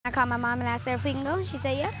I called my mom and asked her if we can go, and she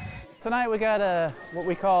said yeah. Tonight we got what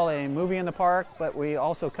we call a movie in the park, but we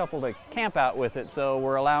also coupled a camp out with it, so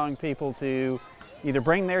we're allowing people to either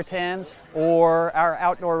bring their tents, or our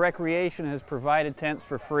outdoor recreation has provided tents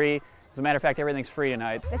for free. As a matter of fact, everything's free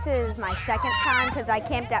tonight. This is my second time because I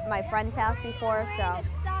camped at my friend's house before, so.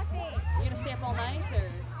 You gonna stay up all night, or?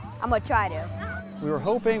 I'm gonna try to. We were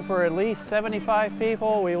hoping for at least 75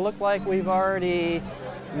 people. We look like we've already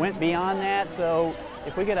went beyond that, so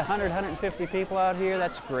if we get 100, 150 people out here,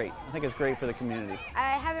 that's great. I think it's great for the community.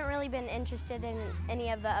 I haven't really been interested in any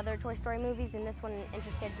of the other Toy Story movies, and this one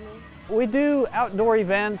interested me. We do outdoor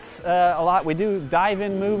events a lot. We do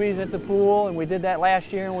dive-in movies at the pool, and we did that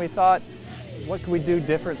last year, and we thought, what could we do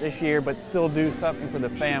different this year but still do something for the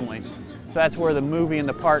family? So that's where the movie in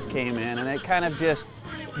the park came in, and it kind of just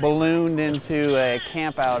ballooned into a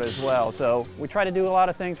camp out as well. So we try to do a lot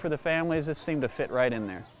of things for the families. This seemed to fit right in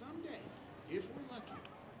there.